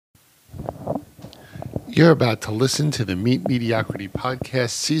You're about to listen to the Meet Mediocrity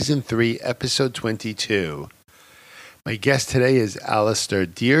Podcast, Season 3, Episode 22. My guest today is Alistair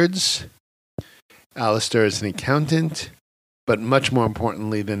Deards. Alistair is an accountant, but much more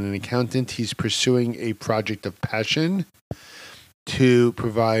importantly than an accountant, he's pursuing a project of passion to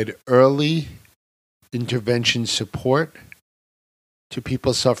provide early intervention support to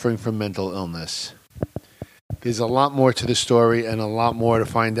people suffering from mental illness. There's a lot more to the story and a lot more to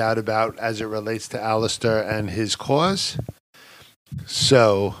find out about as it relates to Alistair and his cause.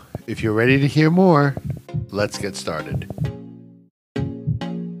 So, if you're ready to hear more, let's get started.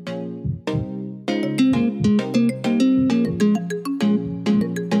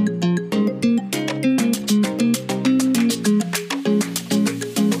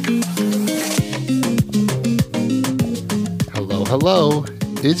 Hello.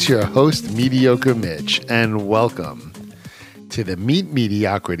 It's your host, Mediocre Mitch, and welcome to the Meet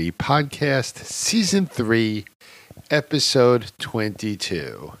Mediocrity Podcast, Season 3, Episode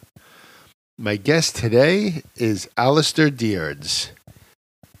 22. My guest today is Alistair Deards.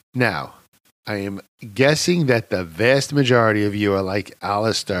 Now, I am guessing that the vast majority of you are like,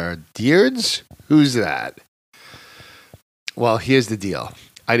 Alistair Deards? Who's that? Well, here's the deal.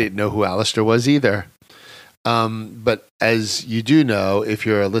 I didn't know who Alistair was either. But as you do know, if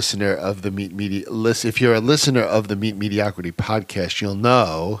you're a listener of the Meet Mediocrity podcast, you'll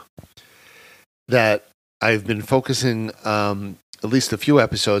know that I've been focusing at least a few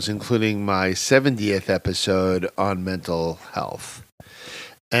episodes, including my 70th episode on mental health.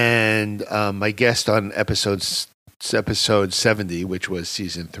 And my guest on episode 70, which was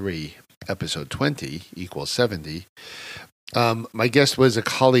season 3, episode 20 equals 70. My guest was a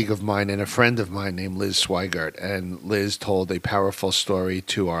colleague of mine and a friend of mine named Liz Swigert, and Liz told a powerful story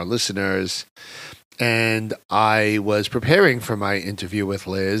to our listeners. And I was preparing for my interview with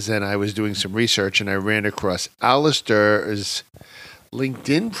Liz, and I was doing some research, and I ran across Alistair's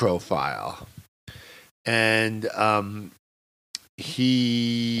LinkedIn profile. And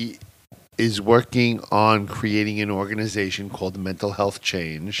he is working on creating an organization called Mental Health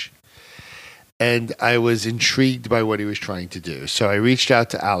Change. And I was intrigued by what he was trying to do. So I reached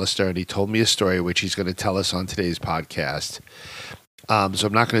out to Alistair, and he told me a story which he's going to tell us on today's podcast. So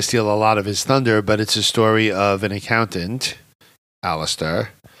I'm not going to steal a lot of his thunder, but it's a story of an accountant,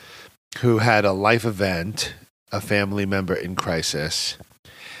 Alistair, who had a life event, a family member in crisis,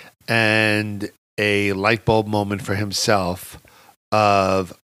 and a light bulb moment for himself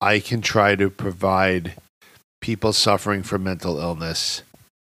of, I can try to provide people suffering from mental illness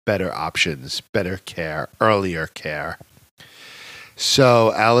better options, better care, earlier care.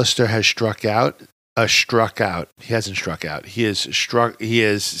 So Alistair has struck out. He hasn't struck out. He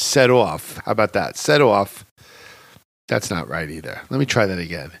has set off. How about that? Set off. That's not right either. Let me try that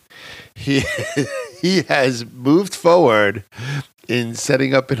again. He has moved forward in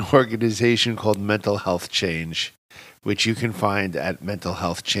setting up an organization called Mental Health Change, which you can find at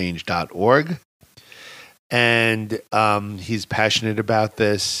mentalhealthchange.org. And he's passionate about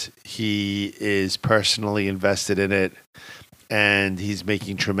this. He is personally invested in it, and he's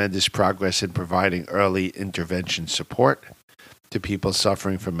making tremendous progress in providing early intervention support to people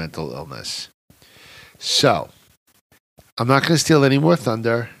suffering from mental illness. So, I'm not going to steal any more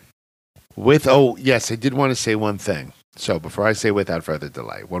thunder. Yes, I did want to say one thing. So, before I say without further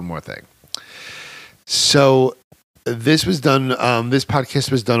delay, one more thing. So, this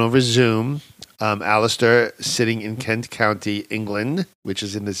podcast was done over Zoom. Alistair sitting in Kent County, England, which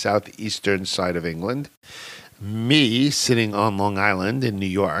is in the southeastern side of England. Me sitting on Long Island in New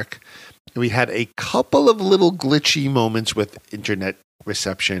York. We had a couple of little glitchy moments with internet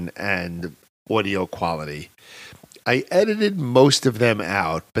reception and audio quality. I edited most of them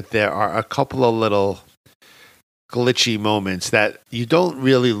out, but there are a couple of little glitchy moments that you don't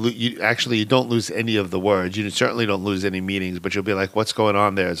really you don't lose any of the words. You certainly don't lose any meanings, but you'll be like, what's going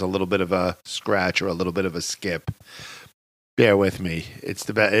on there? It's a little bit of a scratch or a little bit of a skip. Bear with me.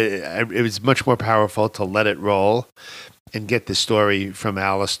 It was much more powerful to let it roll and get the story from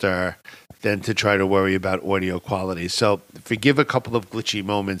Alistair than to try to worry about audio quality. So forgive a couple of glitchy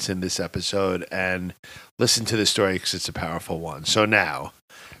moments in this episode and listen to the story because it's a powerful one. So now,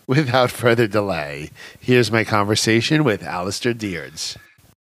 without further delay, here's my conversation with Alistair Deards.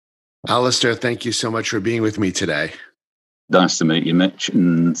 Alistair, thank you so much for being with me today. Nice to meet you, Mitch,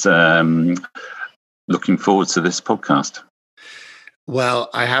 and looking forward to this podcast.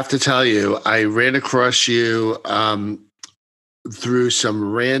 Well, I have to tell you, I ran across you through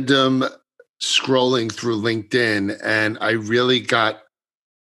some random scrolling through LinkedIn, and I really got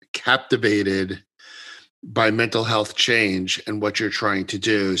captivated by Mental Health Change and what you're trying to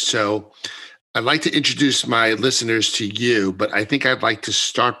do. So I'd like to introduce my listeners to you, but I think I'd like to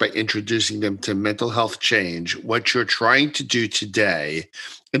start by introducing them to Mental Health Change, what you're trying to do today,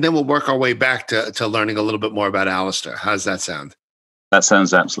 and then we'll work our way back to learning a little bit more about Alistair. How's that sound? That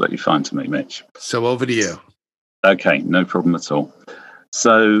sounds absolutely fine to me, Mitch. So over to you. Okay, no problem at all.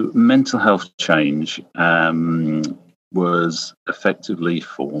 So Mental Health Change was effectively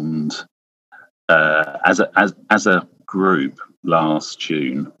formed as a group last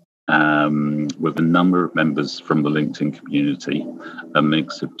June with a number of members from the LinkedIn community, a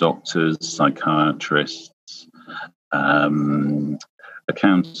mix of doctors, psychiatrists,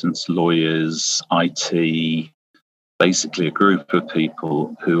 accountants, lawyers, IT, basically a group of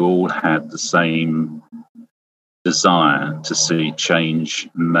people who all had the same desire to see change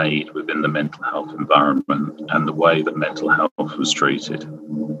made within the mental health environment and the way that mental health was treated.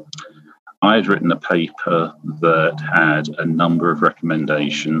 I had written a paper that had a number of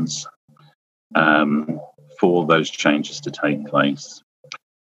recommendations for those changes to take place.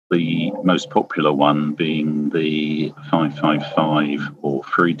 The most popular one being the 555 or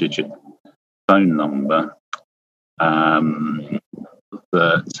 3-digit phone number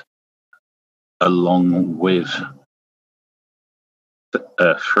that, along with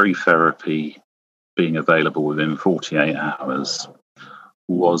free therapy being available within 48 hours,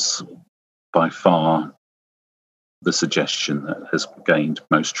 was by far the suggestion that has gained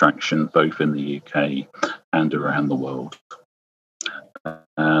most traction both in the UK and around the world.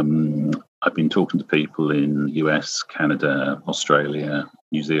 I've been talking to people in the US, Canada, Australia,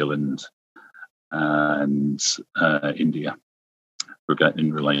 New Zealand, and India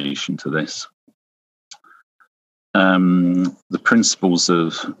in relation to this. The principles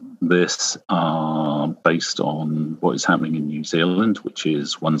of this are based on what is happening in New Zealand, which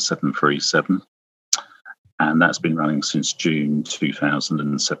is 1737, and that's been running since June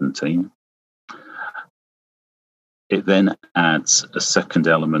 2017. It then adds a second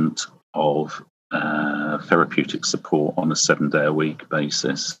element of therapeutic support on a 7-day-a-week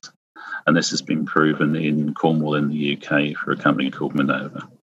basis, and this has been proven in Cornwall in the UK for a company called Minova.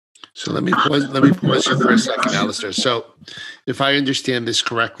 So let me pause you for a second, Alistair. So if I understand this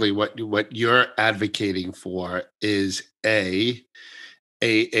correctly, what you're advocating for is a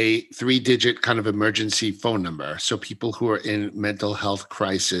 3-digit kind of emergency phone number. So people who are in mental health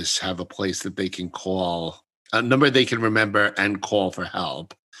crisis have a place that they can call, a number they can remember and call for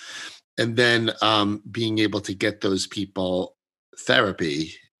help. And then being able to get those people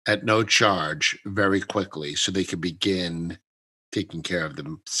therapy at no charge very quickly so they can begin taking care of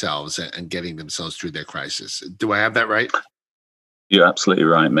themselves and getting themselves through their crisis. Do I have that right? You're absolutely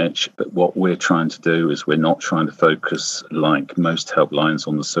right, Mitch. But what we're trying to do is we're not trying to focus, like most helplines,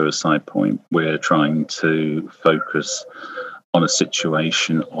 on the suicide point. We're trying to focus on a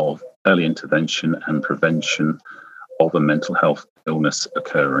situation of early intervention and prevention of a mental health illness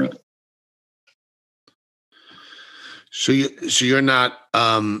occurring. So you're not.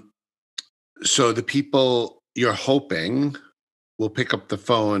 So the people you're hoping will pick up the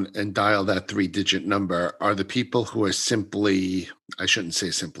phone and dial that 3-digit number are the people who are simply, I shouldn't say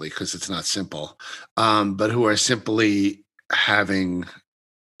simply because it's not simple, but who are simply having,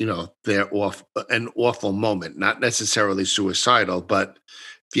 an awful moment, not necessarily suicidal, but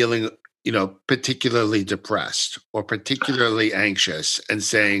feeling, particularly depressed or particularly anxious and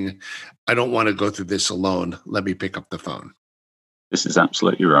saying, I don't want to go through this alone. Let me pick up the phone. This is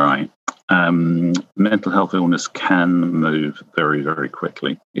absolutely right. Mental health illness can move very, very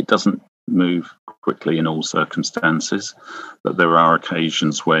quickly. It doesn't move quickly in all circumstances, but there are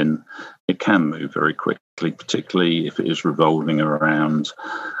occasions when it can move very quickly, particularly if it is revolving around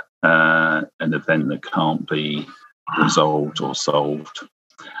an event that can't be resolved or solved.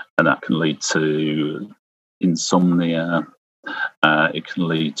 And that can lead to insomnia. It can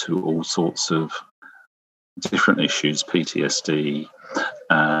lead to all sorts of different issues, PTSD,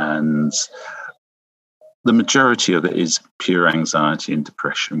 and the majority of it is pure anxiety and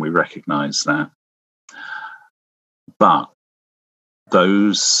depression. We recognise that. But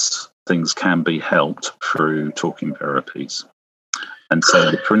those things can be helped through talking therapies. And so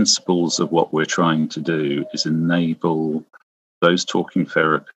the principles of what we're trying to do is enable those talking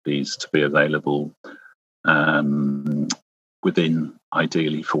therapies to be available within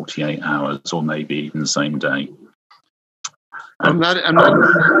ideally 48 hours or maybe even the same day. I'm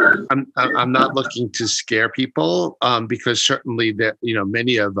not looking to scare people because certainly that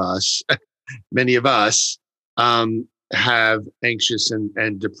many of us have anxious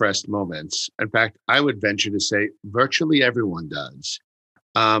and depressed moments. In fact, I would venture to say virtually everyone does.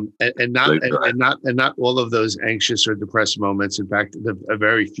 Not all of those anxious or depressed moments. In fact, a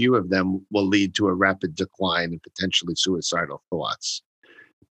very few of them will lead to a rapid decline and potentially suicidal thoughts.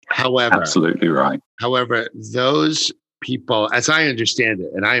 Absolutely right. However, those people, as I understand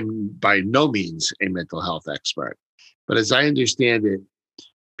it, and I'm by no means a mental health expert, but as I understand it,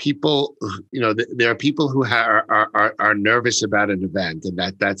 people, there are people who are nervous about an event, and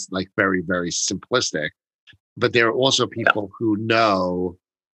that's like very, very simplistic. But there are also people who know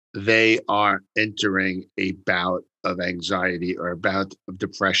they are entering a bout of anxiety or a bout of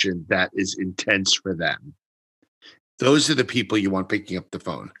depression that is intense for them. Those are the people you want picking up the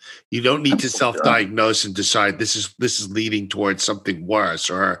phone. You don't need to self-diagnose and decide this is leading towards something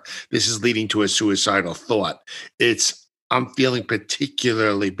worse or this is leading to a suicidal thought. It's I'm feeling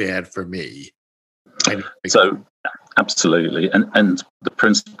particularly bad for me. So absolutely. And the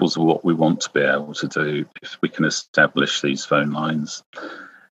principles of what we want to be able to do, if we can establish these phone lines,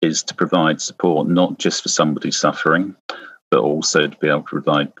 is to provide support, not just for somebody suffering, but also to be able to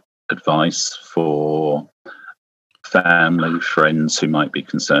provide advice for family, friends who might be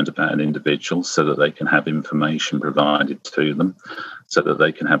concerned about an individual so that they can have information provided to them, so that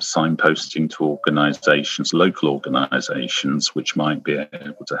they can have signposting to organisations, local organisations, which might be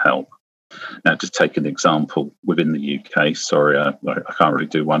able to help. Now, to take an example within the UK, sorry, I can't really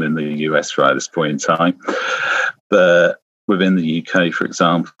do one in the US right at this point in time, but within the UK, for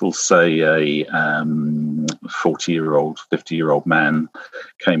example, say a 40-year-old, 50-year-old man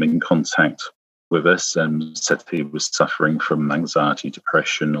came in contact with us and said he was suffering from anxiety,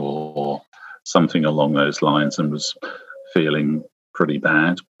 depression, or something along those lines and was feeling pretty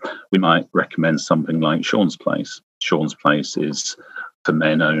bad, we might recommend something like Sean's Place. Sean's Place is for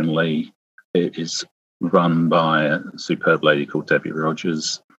men only. It is run by a superb lady called Debbie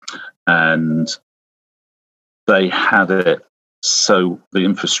Rogers, and they have it so the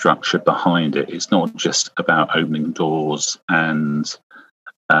infrastructure behind it is not just about opening doors and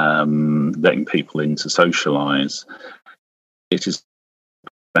letting people in to socialise. It is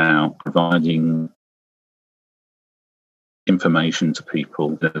about providing information to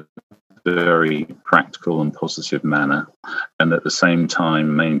people in a very practical and positive manner, and at the same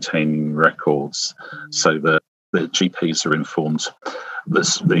time maintaining records so that the GPs are informed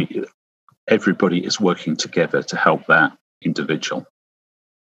that everybody is working together to help that individual.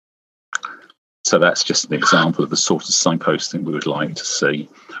 So that's just an example of the sort of signposting we would like to see.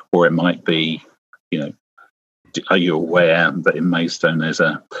 Or it might be, are you aware that in Maidstone there's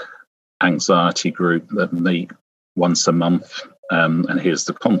a anxiety group that meet once a month, and here's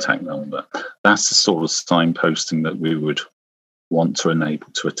the contact number. That's the sort of signposting that we would want to enable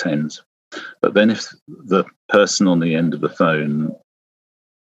to attend. But then if the person on the end of the phone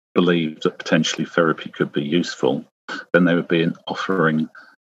believed that potentially therapy could be useful, then there would be an offering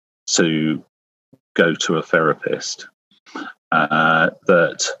to go to a therapist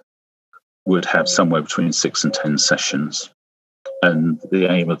that would have somewhere between 6 and 10 sessions. And the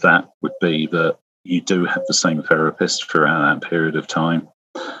aim of that would be that you do have the same therapist throughout that period of time.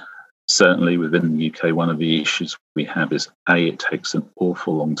 Certainly within the UK, one of the issues we have is, A, it takes an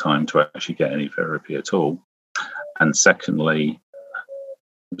awful long time to actually get any therapy at all. And secondly,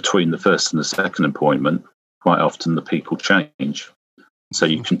 between the first and the second appointment, quite often the people change. So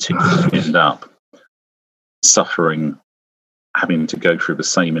you continue to end up suffering, having to go through the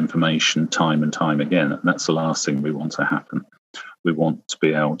same information time and time again. And that's the last thing we want to happen. We want to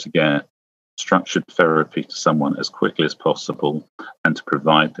be able to get structured therapy to someone as quickly as possible and to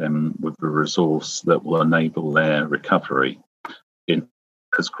provide them with the resource that will enable their recovery in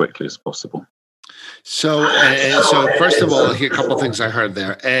as quickly as possible. So first of all, here are a couple of things I heard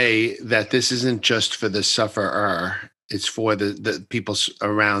there. A, that this isn't just for the sufferer. It's for the people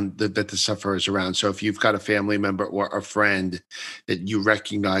around that the sufferer is around. So if you've got a family member or a friend that you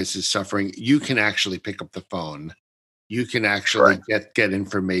recognize is suffering, you can actually pick up the phone. You can actually get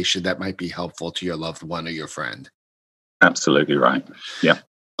information that might be helpful to your loved one or your friend. Absolutely right. Yeah.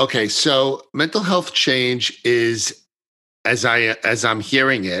 Okay. So mental health change is, as I'm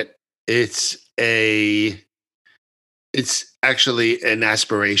hearing it, it's actually an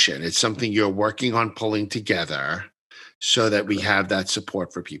aspiration. It's something you're working on pulling together so that we have that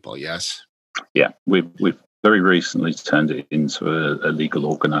support for people. Yes. Yeah. We've very recently turned it into a legal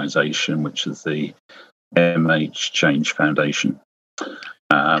organization, which is the MH Change Foundation,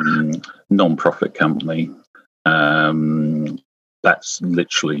 non-profit company. That's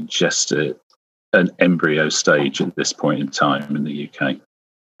literally just an embryo stage at this point in time in the UK.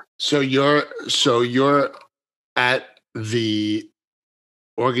 So you're at the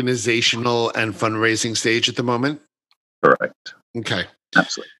organizational and fundraising stage at the moment? Correct. Okay.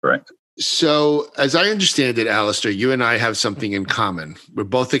 Absolutely correct. So, as I understand it, Alistair, you and I have something in common. We're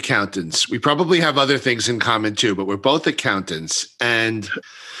both accountants. We probably have other things in common too, but we're both accountants. And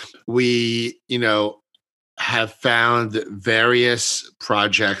we, have found various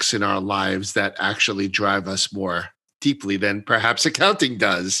projects in our lives that actually drive us more deeply than perhaps accounting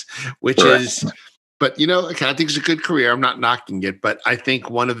does, which Correct. is, but accounting is a good career. I'm not knocking it, but I think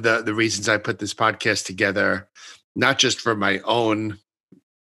one of the reasons I put this podcast together, not just for my own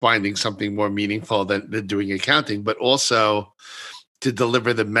finding something more meaningful than doing accounting, but also to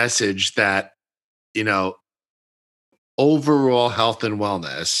deliver the message that, overall health and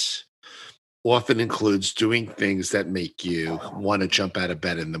wellness often includes doing things that make you want to jump out of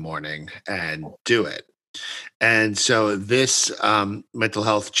bed in the morning and do it. And so this mental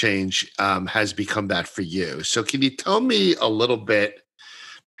health change has become that for you. So can you tell me a little bit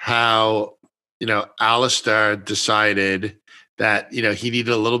how, Alistair decided that, he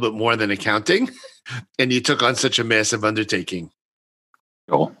needed a little bit more than accounting and you took on such a massive undertaking?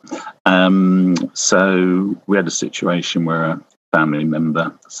 Sure. So we had a situation where a family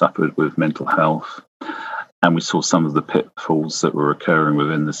member suffered with mental health, and we saw some of the pitfalls that were occurring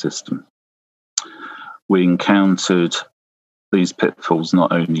within the system. We encountered these pitfalls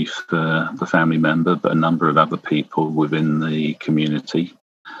not only for the family member, but a number of other people within the community.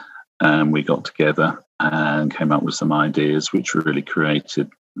 And we got together and came up with some ideas which really created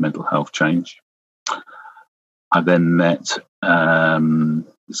mental health change. I then met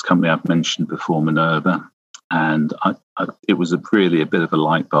this company I've mentioned before, Minerva, and it was really a bit of a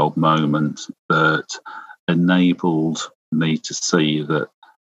light bulb moment that enabled me to see that,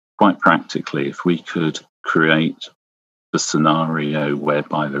 quite practically, if we could create the scenario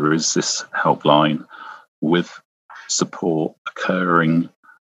whereby there is this helpline with support occurring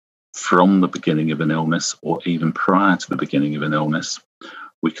from the beginning of an illness or even prior to the beginning of an illness,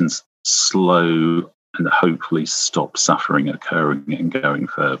 we can slow and hopefully stop suffering occurring and going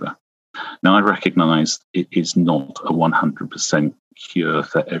further. Now, I recognise it is not a 100% cure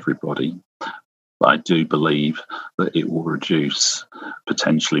for everybody, but I do believe that it will reduce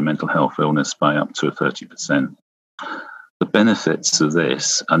potentially mental health illness by up to 30%. The benefits of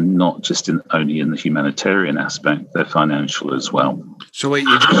this are not just only in the humanitarian aspect; they're financial as well. So wait,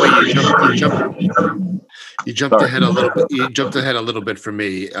 you jumped ahead a little bit. You jumped ahead a little bit for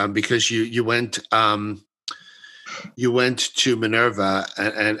me because you went to Minerva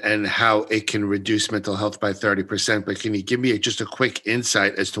and how it can reduce mental health by 30%. But can you give me just a quick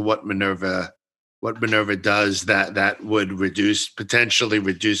insight as to what Minerva does that would potentially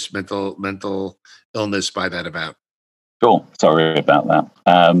reduce mental illness by that amount? Sure. Sorry about that.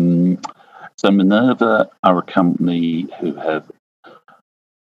 So Minerva are a company who have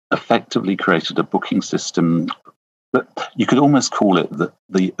effectively created a booking system that you could almost call it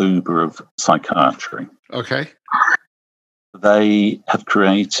the Uber of psychiatry. Okay. They have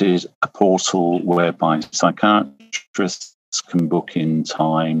created a portal whereby psychiatrists can book in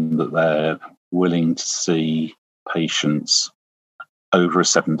time that they're willing to see patients over a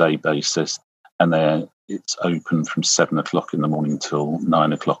 7-day basis, and it's open from 7 o'clock in the morning till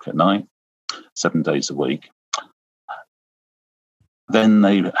 9 o'clock at night, 7 days a week. Then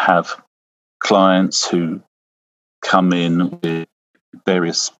they have clients who come in with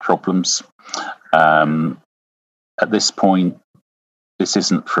various problems. At this point, this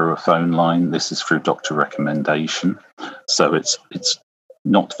isn't through a phone line. This is through doctor recommendation. So it's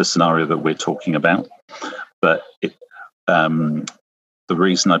not the scenario that we're talking about, but the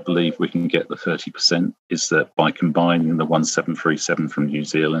reason I believe we can get the 30% is that by combining the 1737 from New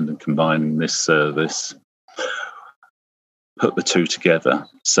Zealand and combining this service, put the two together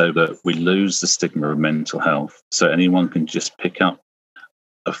so that we lose the stigma of mental health. So anyone can just pick up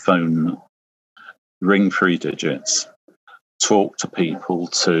a phone, ring 3 digits, talk to people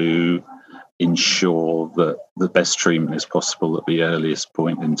to ensure that the best treatment is possible at the earliest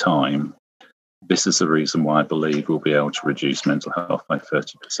point in time. This is the reason why I believe we'll be able to reduce mental health by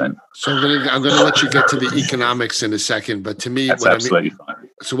 30%. So I'm going to let you get to the economics in a second, but to me, that's absolutely fine.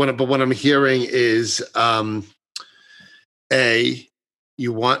 So what I'm hearing is,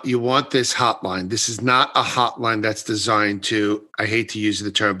 you want this hotline. This is not a hotline that's designed to, I hate to use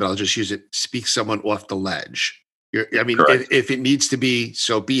the term, but I'll just use it, speak someone off the ledge. If it needs to be,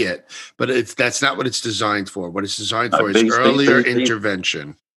 so be it. But that's not what it's designed for. What it's designed for is earlier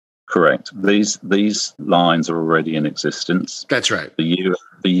intervention. Correct. These lines are already in existence. That's right. The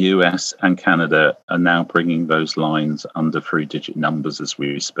US and Canada are now bringing those lines under 3-digit numbers as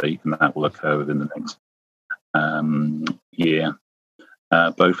we speak, and that will occur within the next year.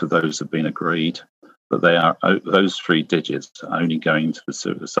 Both of those have been agreed. but those 3 digits are only going to the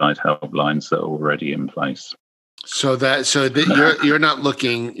suicide helplines that are already in place. So you're not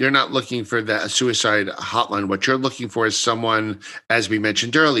looking for that suicide hotline. What you're looking for is someone, as we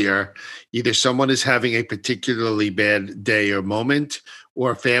mentioned earlier, either someone is having a particularly bad day or moment,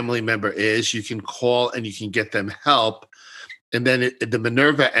 or a family member is. You can call and you can get them help. And then the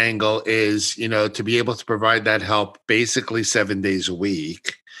Minerva angle is, to be able to provide that help basically 7 days a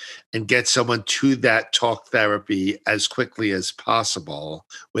week and get someone to that talk therapy as quickly as possible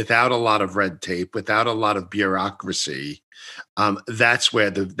without a lot of red tape, without a lot of bureaucracy. That's where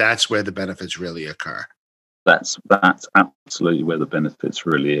the benefits really occur. That's absolutely where the benefits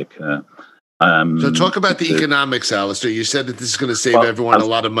really occur. So talk about the economics, Alistair. You said that this is going to save everyone a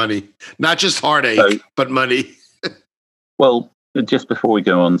lot of money, not just heartache, but money. Well, just before we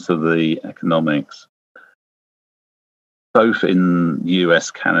go on to the economics, both in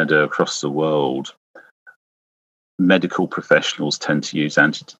US, Canada, across the world, medical professionals tend to use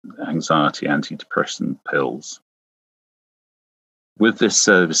anti-anxiety, antidepressant pills. With this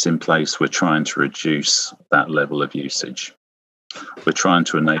service in place, we're trying to reduce that level of usage. We're trying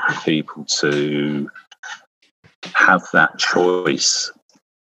to enable people to have that choice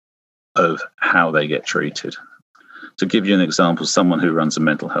of how they get treated. To give you an example, someone who runs a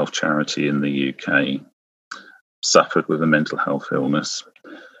mental health charity in the UK suffered with a mental health illness.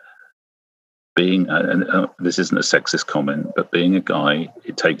 This isn't a sexist comment, but being a guy,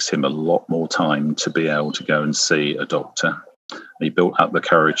 it takes him a lot more time to be able to go and see a doctor. He built up the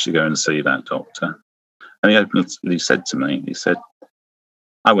courage to go and see that doctor. And he said to me,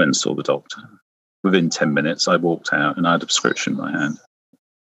 I went and saw the doctor. Within 10 minutes, I walked out and I had a prescription in my hand.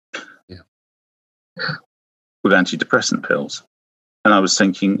 Yeah. With antidepressant pills. And I was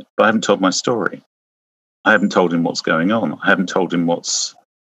thinking, but I haven't told my story. I haven't told him what's going on. I haven't told him as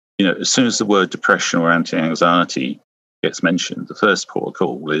soon as the word depression or anti-anxiety gets mentioned, the first port of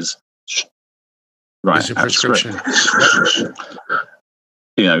call is, right, a prescription.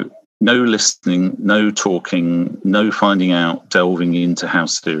 No listening, no talking, no finding out, delving into how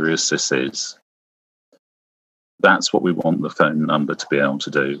serious this is. That's what we want the phone number to be able to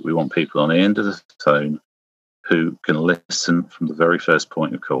do. We want people on the end of the phone who can listen from the very first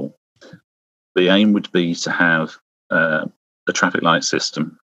point of call. The aim would be to have a traffic light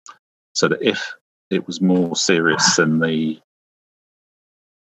system so that if it was more serious than the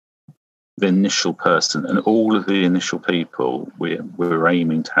initial person, and all of the initial people, we're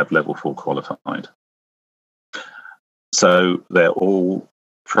aiming to have level 4 qualified. So they're all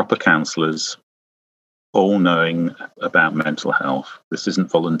proper counsellors, all knowing about mental health. This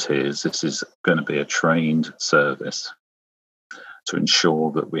isn't volunteers. This is going to be a trained service to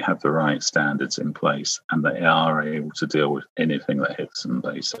ensure that we have the right standards in place and they are able to deal with anything that hits them,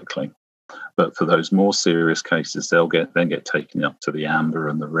 basically. But for those more serious cases, they'll get taken up to the amber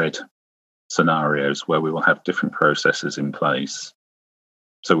and the red scenarios where we will have different processes in place.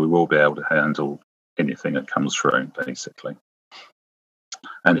 So we will be able to handle anything that comes through, basically.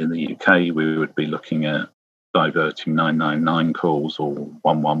 And in the UK, we would be looking at diverting 999 calls or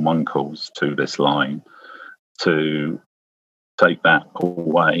 111 calls to this line to take that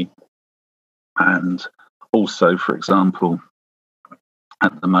away. And also, for example,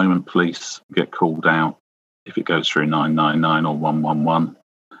 at the moment, police get called out if it goes through 999 or 111,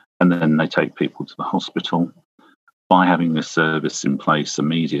 and then they take people to the hospital. By having this service in place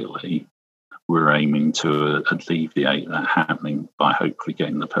immediately, we're aiming to alleviate that happening by hopefully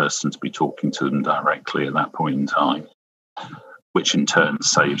getting the person to be talking to them directly at that point in time, which in turn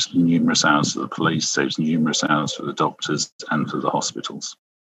saves numerous hours for the police, saves numerous hours for the doctors and for the hospitals.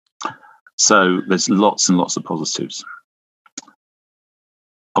 So there's lots and lots of positives.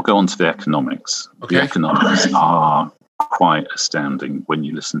 I'll go on to the economics. Okay. The economics are quite astounding when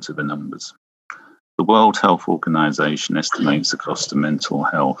you listen to the numbers. The World Health Organization estimates the cost of mental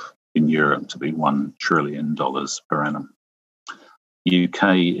health in Europe to be $1 trillion per annum.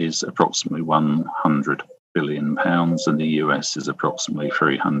 UK is approximately £100 billion, and the US is approximately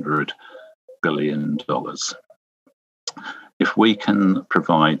 $300 billion. If we can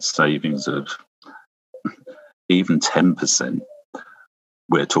provide savings of even 10%,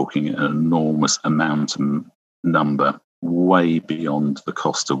 we're talking an enormous amount of number, way beyond the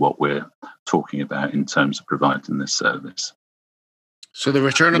cost of what we're talking about in terms of providing this service. So the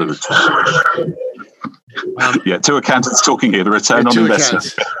return on two accountants talking here. The return on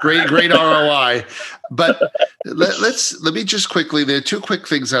investment, great ROI. But let me just quickly. There are two quick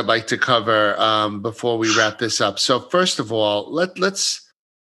things I'd like to cover before we wrap this up. So first of all,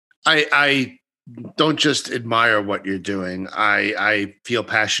 I don't just admire what you're doing. I feel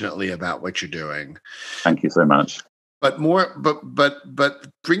passionately about what you're doing. Thank you so much. But more, but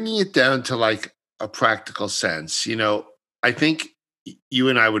bringing it down to like a practical sense, I think you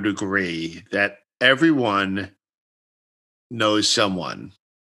and I would agree that everyone knows someone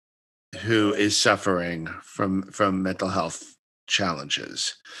who is suffering from mental health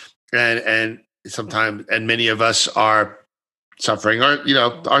challenges, and sometimes, and many of us are suffering, or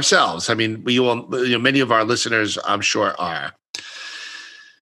ourselves. I mean, we all, many of our listeners, I'm sure, are.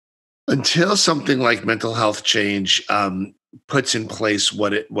 Until something like mental health change puts in place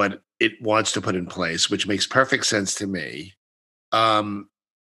what it wants to put in place, which makes perfect sense to me.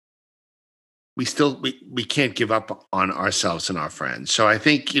 We can't give up on ourselves and our friends. So I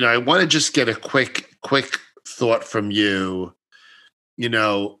think, I want to just get a quick thought from you.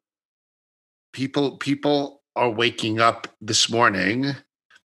 People are waking up this morning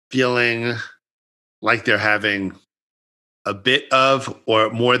feeling like they're having a bit of, or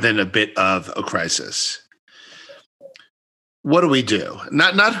more than a bit of, a crisis. What do we do?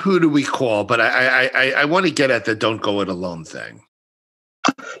 Not who do we call, but I want to get at the don't go it alone thing.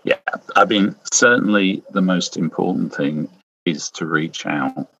 Yeah, I mean, certainly the most important thing is to reach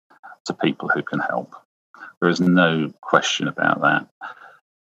out to people who can help. There is no question about that.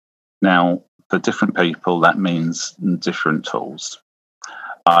 Now, for different people, that means different tools.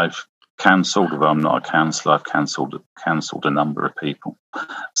 I've cancelled, if I'm not a counsellor, I've cancelled a number of people.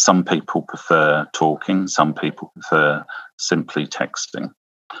 Some people prefer talking, some people prefer simply texting.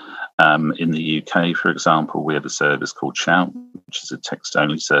 In the UK, for example, we have a service called Shout, which is a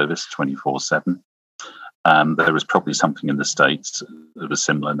text-only service, 24/7. There is probably something in the States of a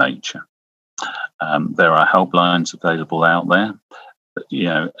similar nature. There are helplines available out there,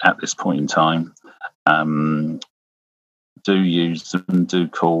 at this point in time. Do use them, do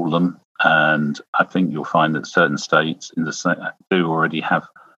call them, and I think you'll find that certain states in the state do already have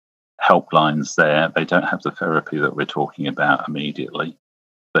helplines there. They don't have the therapy that we're talking about immediately,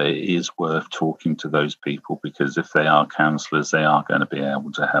 but it is worth talking to those people, because if they are counsellors, they are going to be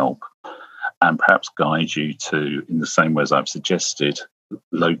able to help and perhaps guide you to, in the same way as I've suggested,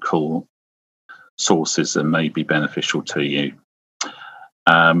 local sources that may be beneficial to you.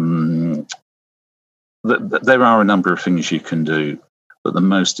 There are a number of things you can do, but the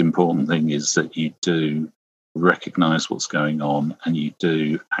most important thing is that you do recognize what's going on and you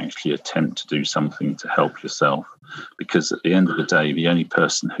do actually attempt to do something to help yourself, because at the end of the day, the only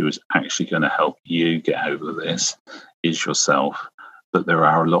person who is actually going to help you get over this is yourself. But there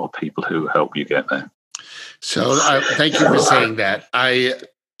are a lot of people who help you get there. So thank you for saying that. I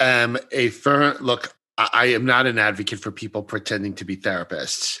am a firm look. I am not an advocate for people pretending to be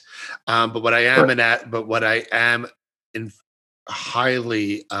therapists, but what I am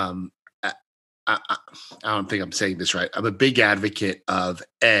highly. I don't think I'm saying this right. I'm a big advocate of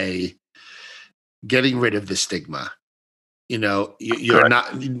getting rid of the stigma. You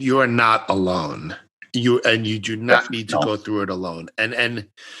are not alone. You do not need to go through it alone. And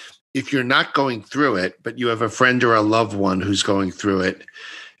if you're not going through it, but you have a friend or a loved one who's going through it,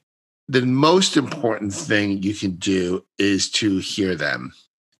 the most important thing you can do is to hear them,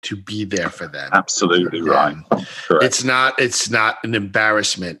 to be there for them. Absolutely right. Correct. It's not an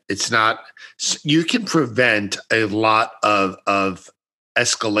embarrassment. You can prevent a lot of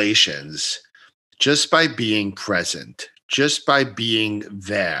escalations just by being present, just by being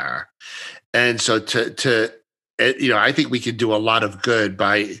there. And so I think we can do a lot of good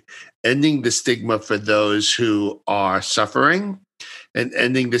by ending the stigma for those who are suffering, and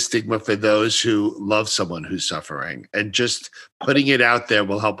ending the stigma for those who love someone who's suffering, and just putting it out there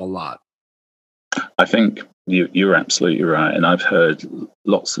will help a lot. I think you're absolutely right. And I've heard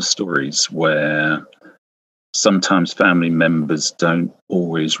lots of stories where sometimes family members don't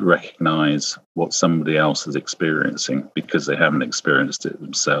always recognize what somebody else is experiencing because they haven't experienced it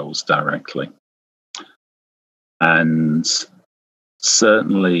themselves directly. And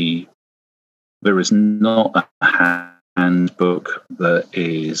certainly there is not a handbook that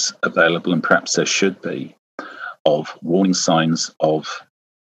is available, and perhaps there should be, of warning signs of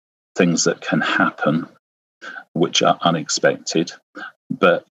things that can happen which are unexpected.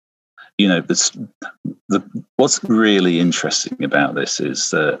 But what's really interesting about this is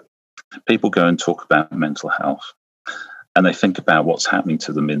that people go and talk about mental health and they think about what's happening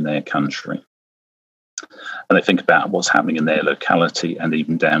to them in their country, and they think about what's happening in their locality and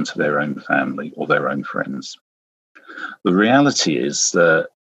even down to their own family or their own friends. The reality is that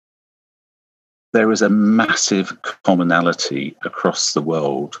there is a massive commonality across the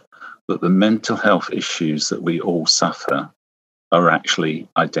world, that the mental health issues that we all suffer are actually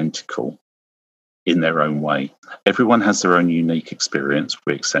identical. in their own way. Everyone has their own unique experience.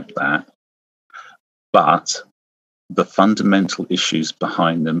 We accept that. But the fundamental issues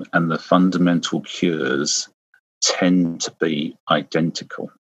behind them and the fundamental cures tend to be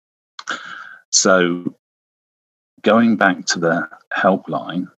identical. So going back to the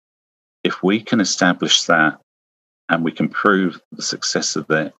helpline, if we can establish that and we can prove the success of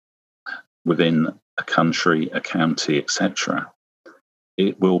it within a country, a county, etc.,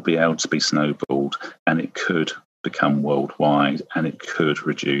 it will be able to be snowballed, and it could become worldwide, and it could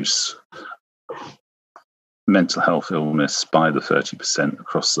reduce mental health illness by the 30%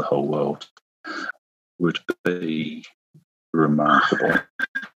 across the whole world. Would be remarkable.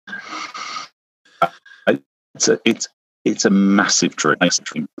 It's a massive dream,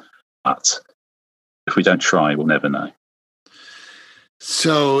 but if we don't try, we'll never know.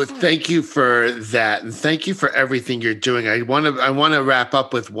 So thank you for that, and thank you for everything you're doing. I want to wrap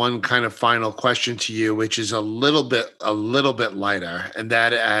up with one kind of final question to you, which is a little bit lighter, and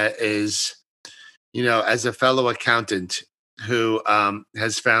that is, as a fellow accountant who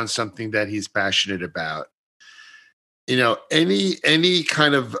has found something that he's passionate about, any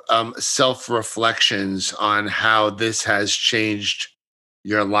kind of self-reflections on how this has changed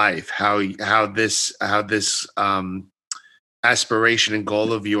your life, how this aspiration and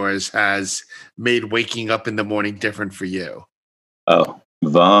goal of yours has made waking up in the morning different for you? Oh,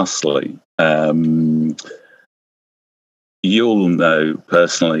 vastly. You'll know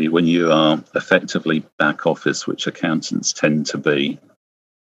personally when you are effectively back office, which accountants tend to be,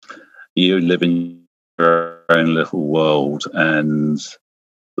 you live in your own little world, and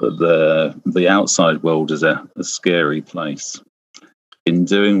the outside world is a scary place. In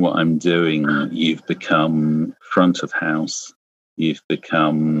doing what I'm doing, you've become front of house. You've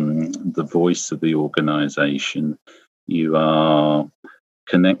become the voice of the organization. You are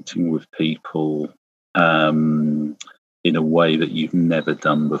connecting with people in a way that you've never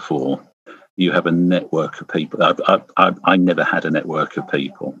done before. You have a network of people. I never had a network of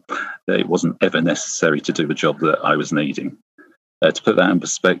people. It wasn't ever necessary to do the job that I was needing. To put that in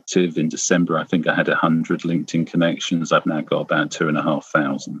perspective, in December, I think I had 100 LinkedIn connections. I've now got about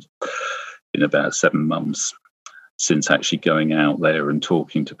 2,500 in about 7 months since actually going out there and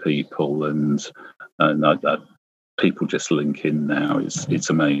talking to people, and people just link in now. It's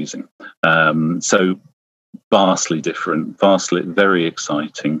amazing. So vastly different, vastly very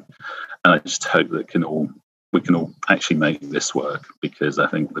exciting, and I just hope that we can all actually make this work, because I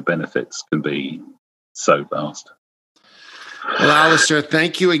think the benefits can be so vast. Well, Alistair,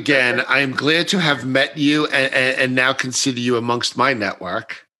 thank you again. I am glad to have met you and now consider you amongst my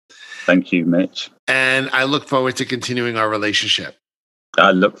network. Thank you, Mitch. And I look forward to continuing our relationship.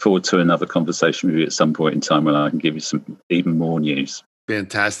 I look forward to another conversation with you at some point in time when I can give you some even more news.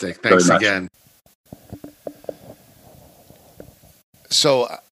 Fantastic. Thanks again.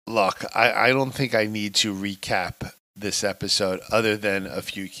 So, look, I don't think I need to recap this episode other than a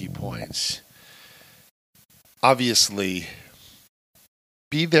few key points. Obviously,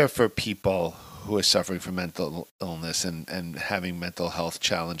 be there for people who are suffering from mental illness and having mental health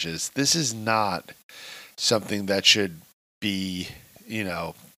challenges. This is not something that should be,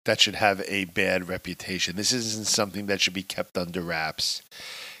 that should have a bad reputation. This isn't something that should be kept under wraps.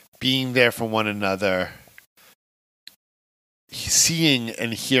 Being there for one another, seeing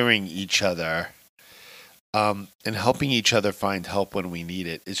and hearing each other, and helping each other find help when we need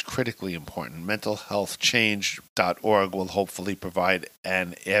it is critically important. MentalHealthChange.org will hopefully provide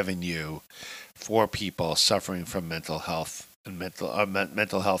an avenue for people suffering from mental health and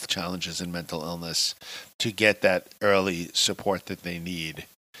mental health challenges and mental illness to get that early support that they need.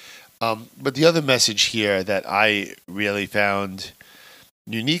 But the other message here that I really found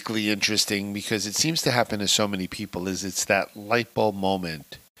uniquely interesting, because it seems to happen to so many people, is it's that light bulb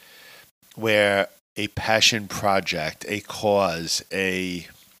moment where a passion project, a cause, a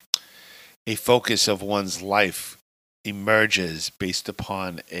focus of one's life emerges based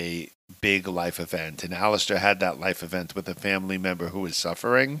upon a big life event. And Alistair had that life event with a family member who was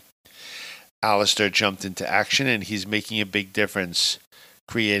suffering. Alistair jumped into action, and he's making a big difference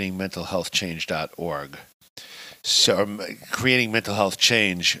creating mentalhealthchange.org. So creating mental health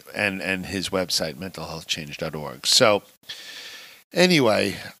change and his website, mentalhealthchange.org. So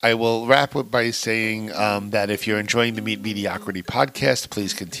anyway, I will wrap up by saying that if you're enjoying the Meet Mediocrity podcast,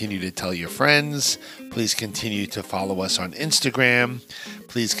 please continue to tell your friends. Please continue to follow us on Instagram.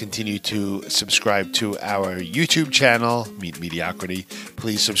 Please continue to subscribe to our YouTube channel, Meet Mediocrity.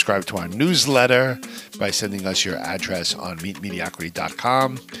 Please subscribe to our newsletter by sending us your address on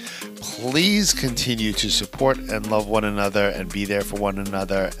meetmediocrity.com. Please continue to support and love one another and be there for one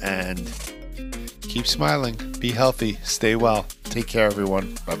another, and keep smiling, be healthy, stay well. Take care,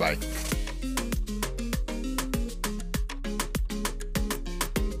 everyone. Bye-bye.